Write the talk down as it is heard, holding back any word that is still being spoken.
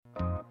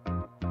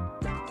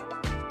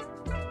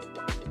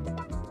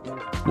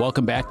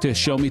Welcome back to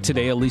Show Me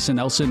Today. Elisa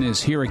Nelson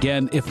is here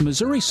again. If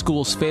Missouri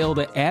schools fail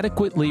to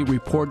adequately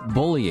report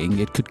bullying,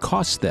 it could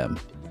cost them.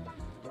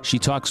 She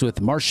talks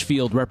with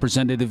Marshfield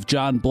Representative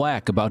John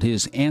Black about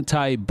his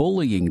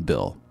anti-bullying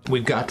bill.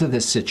 We've got to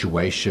this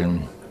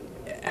situation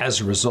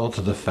as a result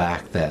of the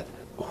fact that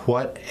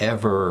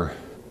whatever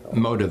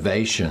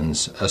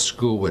motivations a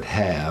school would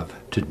have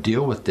to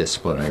deal with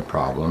disciplinary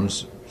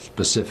problems,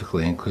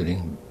 specifically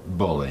including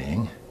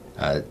bullying,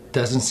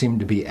 doesn't seem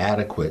to be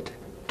adequate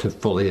to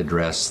fully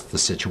address the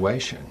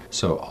situation.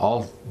 So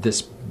all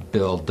this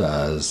bill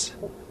does,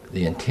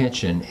 the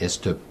intention is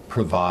to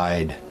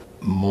provide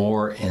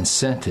more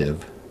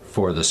incentive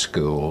for the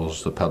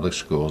schools, the public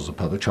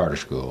charter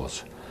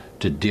schools,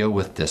 to deal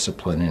with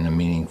discipline in a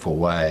meaningful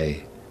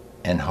way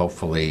and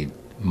hopefully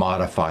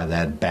modify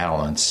that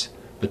balance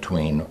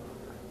between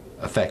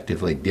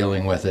effectively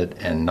dealing with it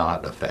and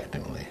not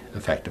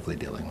effectively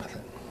dealing with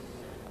it.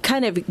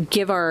 Kind of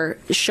give our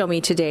Show Me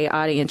Today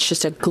audience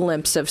just a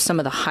glimpse of some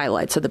of the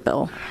highlights of the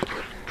bill.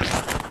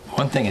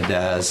 One thing it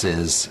does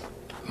is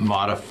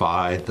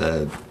modify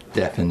the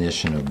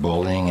definition of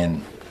bullying,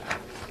 and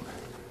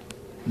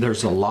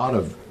there's a lot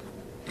of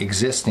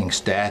existing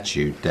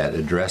statute that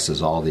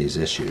addresses all these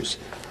issues.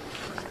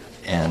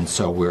 And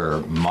so we're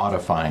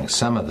modifying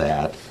some of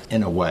that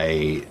in a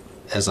way,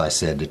 as I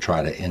said, to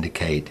try to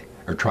indicate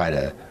or try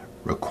to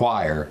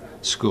require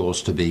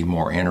schools to be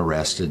more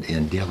interested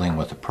in dealing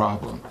with the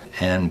problem.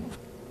 And,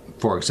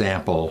 for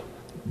example,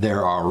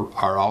 there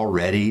are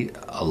already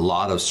a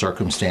lot of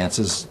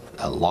circumstances,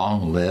 a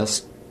long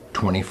list,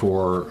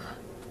 24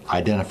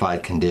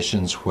 identified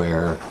conditions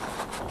where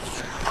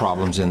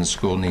problems in the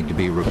school need to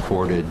be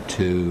reported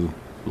to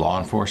law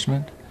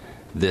enforcement.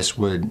 This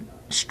would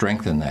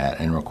strengthen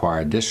that and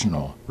require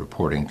additional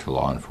reporting to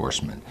law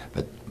enforcement.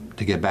 But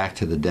to get back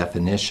to the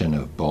definition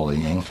of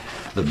bullying,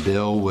 the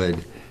bill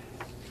would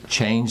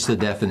change the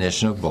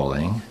definition of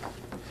bullying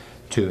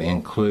to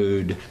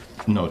include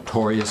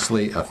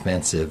notoriously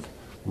offensive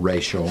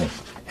racial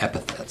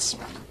epithets.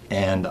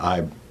 And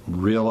I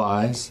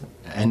realize,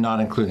 and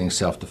not including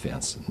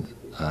self-defense,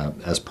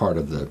 as part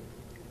of the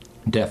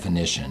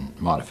definition,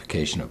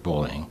 modification of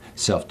bullying,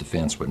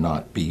 self-defense would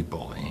not be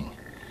bullying.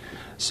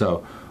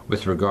 So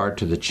with regard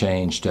to the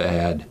change to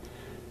add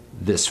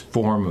this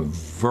form of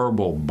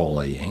verbal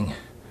bullying,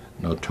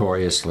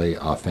 notoriously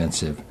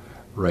offensive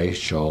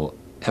racial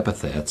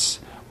epithets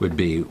would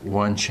be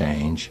one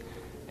change,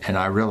 and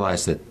I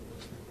realize that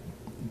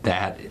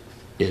that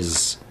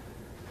is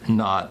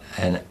not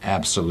an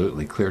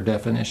absolutely clear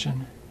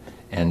definition,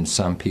 and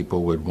some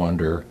people would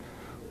wonder,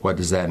 what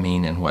does that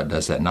mean and what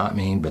does that not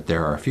mean? But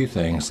there are a few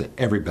things that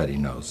everybody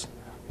knows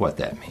what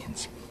that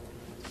means.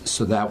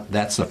 So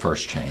that's the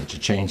first change, to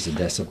change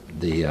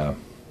the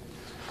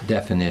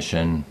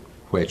definition,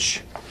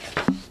 which,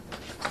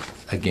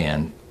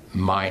 again,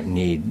 might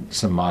need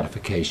some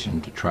modification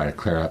to try to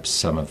clear up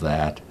some of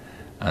that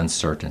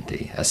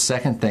uncertainty. A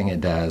second thing it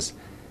does,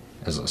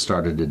 as I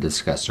started to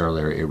discuss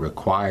earlier, it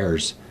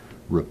requires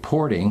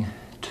reporting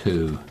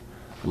to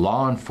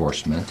law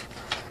enforcement.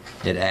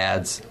 It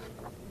adds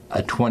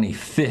a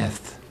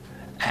 25th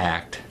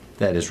act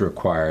that is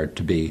required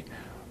to be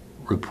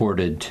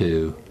reported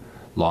to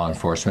law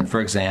enforcement. For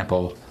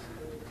example,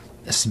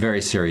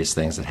 very serious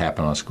things that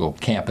happen on a school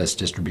campus,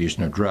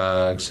 distribution of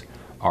drugs,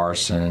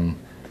 arson,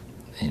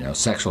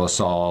 sexual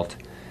assault.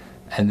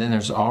 And then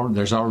there's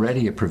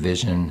already a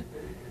provision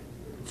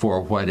for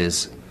what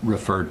is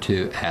referred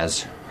to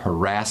as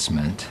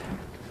harassment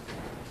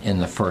in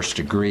the first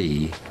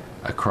degree,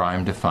 a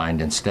crime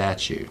defined in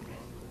statute.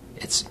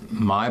 It's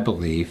my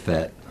belief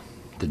that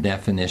the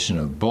definition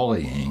of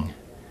bullying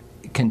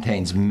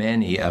contains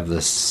many of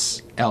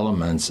the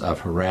elements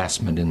of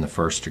harassment in the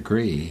first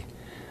degree,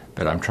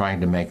 but I'm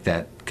trying to make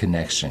that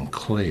connection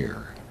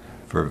clear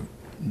for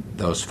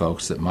those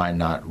folks that might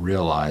not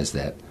realize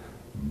that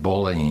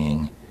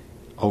bullying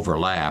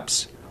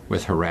overlaps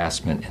with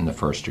harassment in the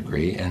first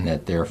degree, and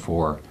that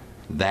therefore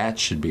that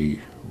should be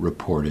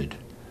reported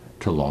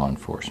to law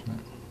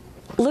enforcement.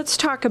 Let's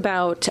talk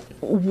about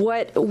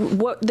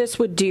what this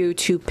would do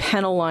to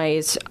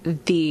penalize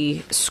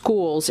the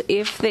schools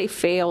if they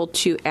fail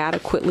to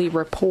adequately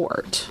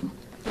report.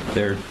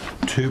 There are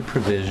two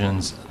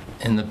provisions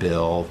in the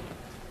bill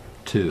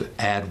to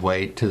add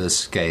weight to the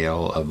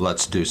scale of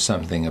let's do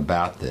something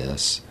about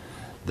this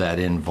that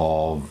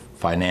involve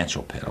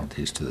financial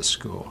penalties to the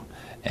school.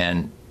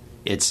 And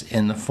it's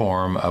in the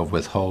form of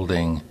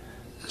withholding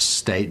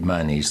state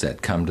monies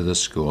that come to the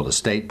school, the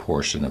state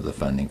portion of the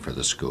funding for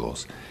the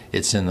schools.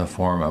 It's in the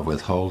form of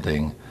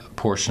withholding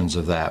portions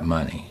of that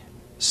money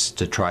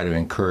to try to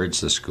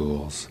encourage the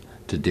schools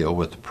to deal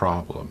with the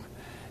problem.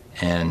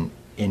 And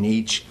in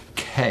each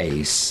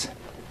case,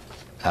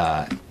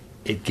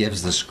 it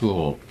gives the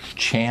school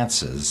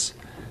chances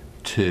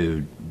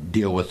to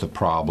deal with the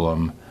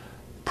problem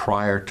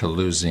prior to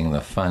losing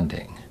the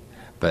funding.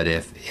 But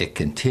if it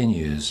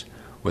continues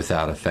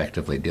without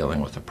effectively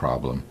dealing with the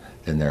problem,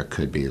 then there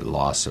could be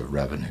loss of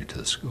revenue to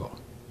the school.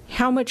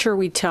 How much are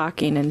we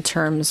talking in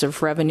terms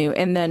of revenue?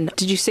 And then,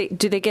 did you say,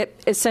 do they get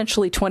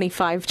essentially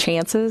 25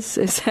 chances?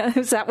 Is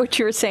that what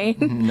you were saying?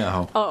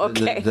 No. Oh,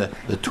 okay.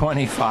 The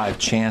 25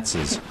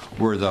 chances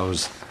were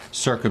those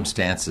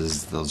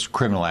circumstances, those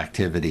criminal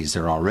activities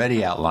that are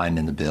already outlined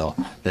in the bill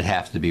that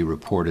have to be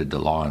reported to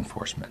law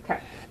enforcement. Okay.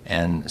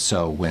 And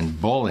so when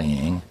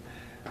bullying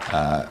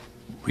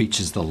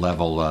reaches the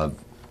level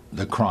of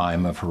the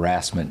crime of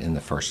harassment in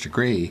the first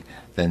degree,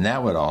 then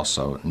that would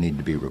also need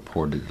to be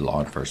reported to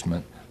law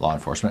enforcement.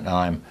 And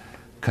I'm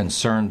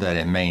concerned that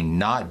it may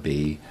not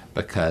be,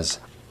 because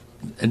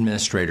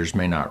administrators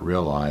may not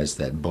realize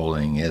that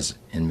bullying is,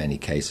 in many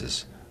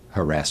cases,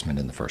 harassment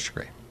in the first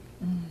degree.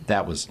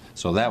 That was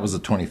the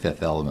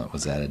 25th element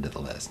was added to the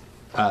list.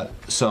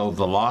 So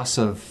the loss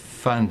of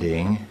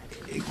funding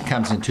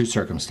comes in two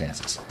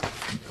circumstances.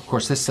 Of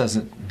course, this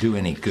doesn't do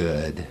any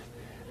good.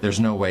 There's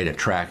no way to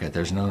track it.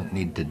 There's no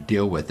need to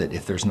deal with it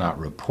if there's not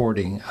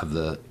reporting of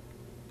the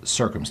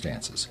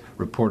circumstances,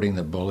 reporting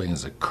that bullying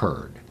has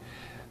occurred.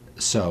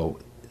 So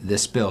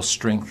this bill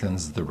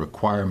strengthens the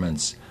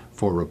requirements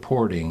for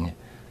reporting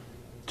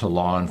to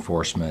law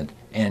enforcement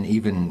and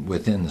even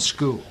within the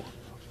school,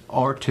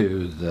 or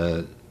to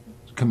the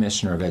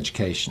Commissioner of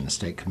Education, the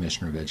State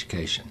Commissioner of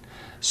Education,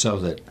 so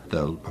that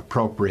the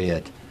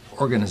appropriate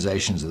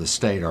organizations of the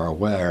state are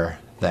aware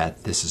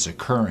that this is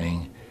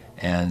occurring,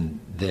 and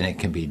then it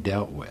can be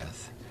dealt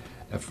with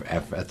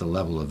at the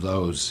level of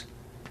those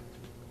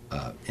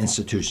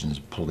institutions.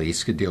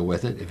 Police could deal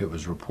with it if it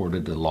was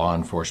reported to law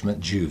enforcement,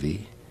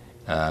 juvie,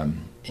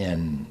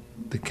 in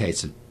the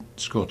case of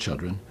school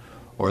children,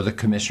 or the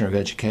Commissioner of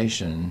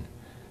Education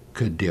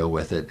could deal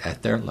with it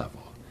at their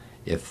level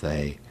if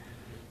they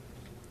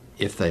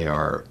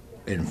are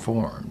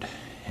informed.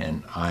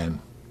 And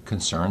I'm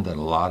concerned that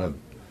a lot of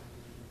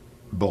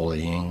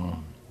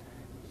bullying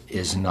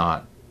is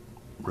not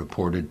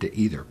reported to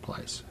either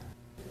place.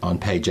 On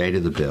page 8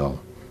 of the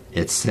bill,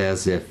 it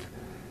says if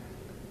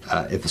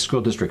the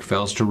school district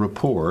fails to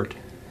report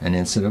an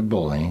incident of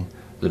bullying,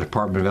 the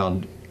Department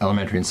of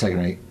Elementary and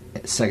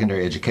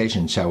Secondary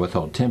Education shall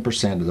withhold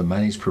 10% of the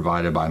monies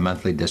provided by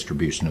monthly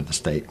distribution of the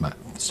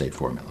state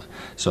formula.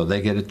 So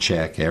they get a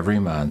check every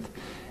month,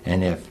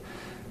 and if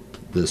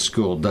the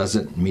school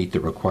doesn't meet the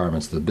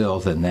requirements of the bill,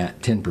 then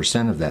that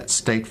 10% of that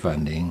state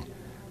funding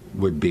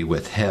would be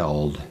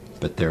withheld,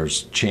 but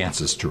there's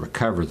chances to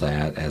recover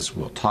that, as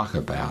we'll talk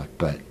about.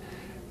 But,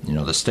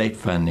 the state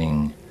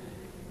funding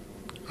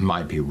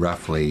might be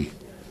roughly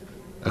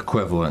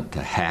equivalent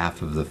to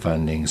half of the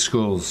funding.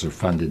 Schools are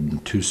funded in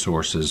two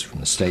sources,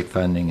 from the state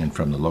funding and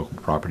from the local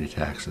property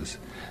taxes.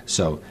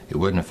 So it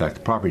wouldn't affect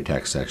the property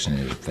tax section,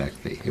 it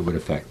would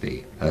affect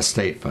the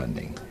state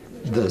funding.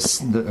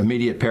 The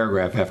immediate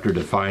paragraph after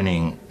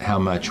defining how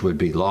much would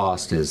be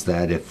lost is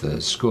that if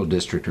the school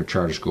district or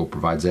charter school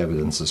provides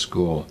evidence the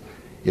school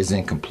is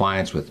in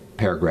compliance with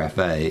paragraph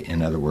A,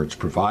 in other words,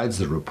 provides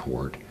the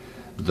report,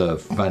 the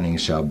funding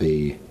shall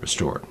be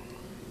restored.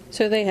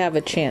 So they have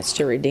a chance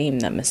to redeem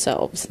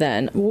themselves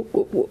then.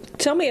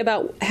 Tell me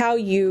about how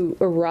you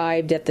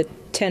arrived at the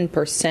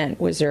 10%.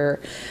 Was there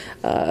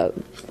a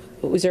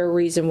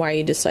reason why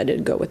you decided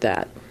to go with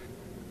that?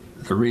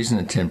 The reason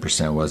at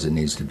 10% was it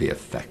needs to be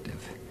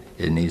effective.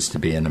 It needs to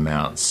be an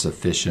amount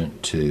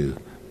sufficient to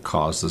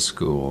cause the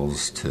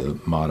schools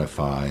to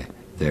modify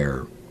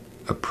their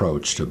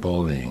approach to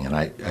bullying. And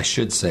I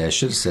should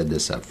have said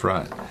this up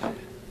front.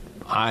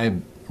 I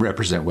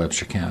represent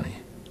Webster County.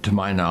 To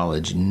my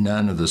knowledge,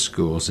 none of the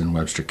schools in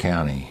Webster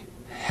County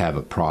have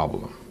a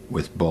problem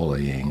with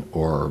bullying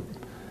or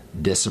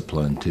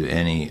discipline to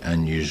any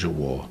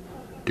unusual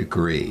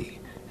degree.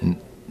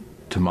 And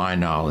to my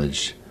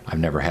knowledge, I've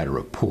never had a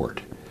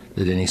report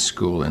that any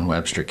school in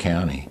Webster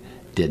County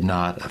did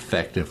not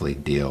effectively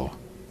deal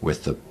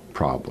with the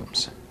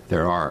problems.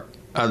 There are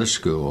other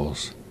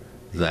schools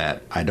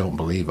that I don't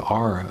believe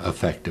are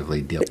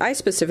effectively dealing. I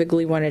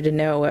specifically wanted to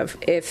know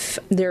if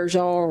there's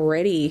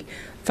already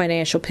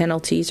financial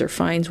penalties or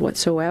fines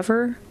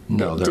whatsoever.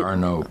 No, there are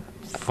no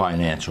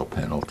financial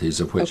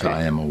penalties of which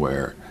I am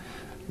aware.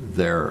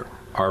 There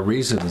are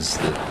reasons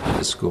that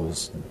the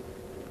schools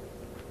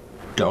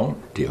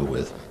don't deal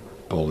with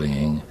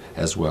bullying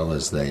as well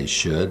as they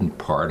should, and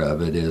part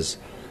of it is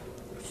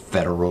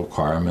federal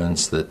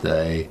requirements that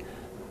they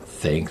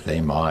think they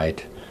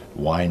might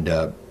wind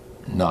up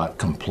not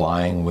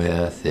complying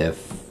with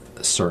if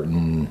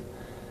certain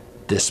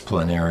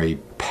disciplinary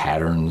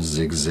patterns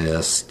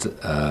exist,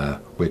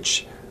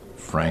 which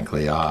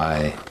frankly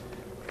I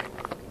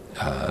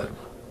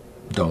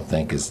don't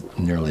think is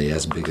nearly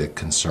as big a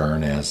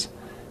concern as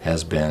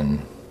has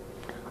been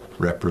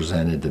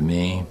represented to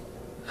me.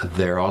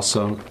 They're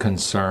also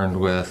concerned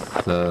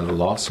with the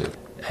lawsuit,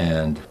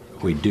 and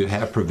we do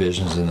have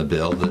provisions in the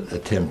bill that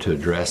attempt to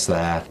address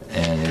that,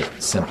 and it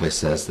simply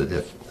says that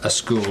if a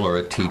school or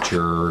a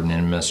teacher or an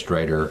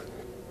administrator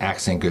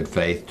acts in good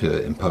faith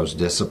to impose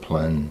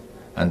discipline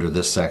under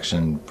this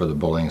section for the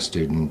bullying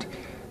student,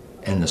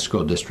 and the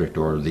school district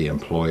or the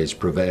employees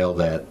prevail,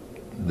 that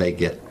they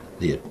get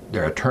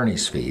their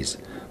attorney's fees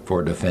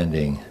for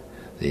defending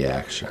the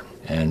action.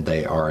 and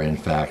they are in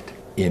fact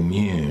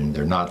immune.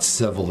 They're not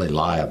civilly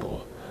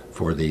liable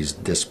for these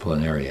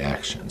disciplinary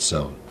actions.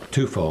 So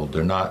twofold,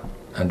 they're not,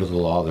 under the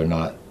law, they're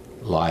not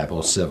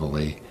liable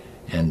civilly,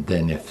 and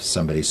then if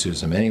somebody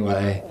sues them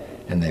anyway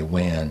and they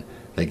win,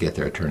 they get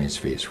their attorney's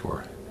fees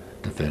for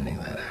defending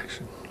that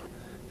action.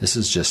 This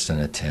is just an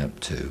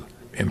attempt to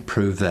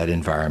improve that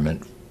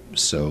environment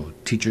so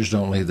teachers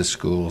don't leave the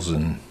schools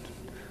and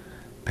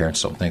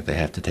parents don't think they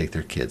have to take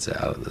their kids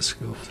out of the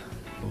schools.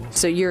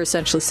 So you're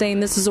essentially saying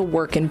this is a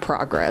work in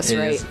progress,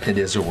 right? It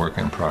is a work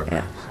in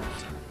progress.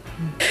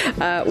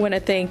 I want to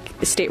thank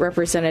State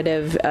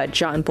Representative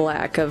John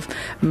Black of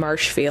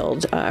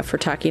Marshfield for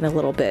talking a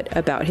little bit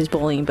about his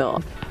bullying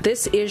bill.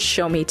 This is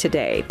Show Me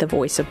Today, the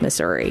voice of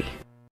Missouri.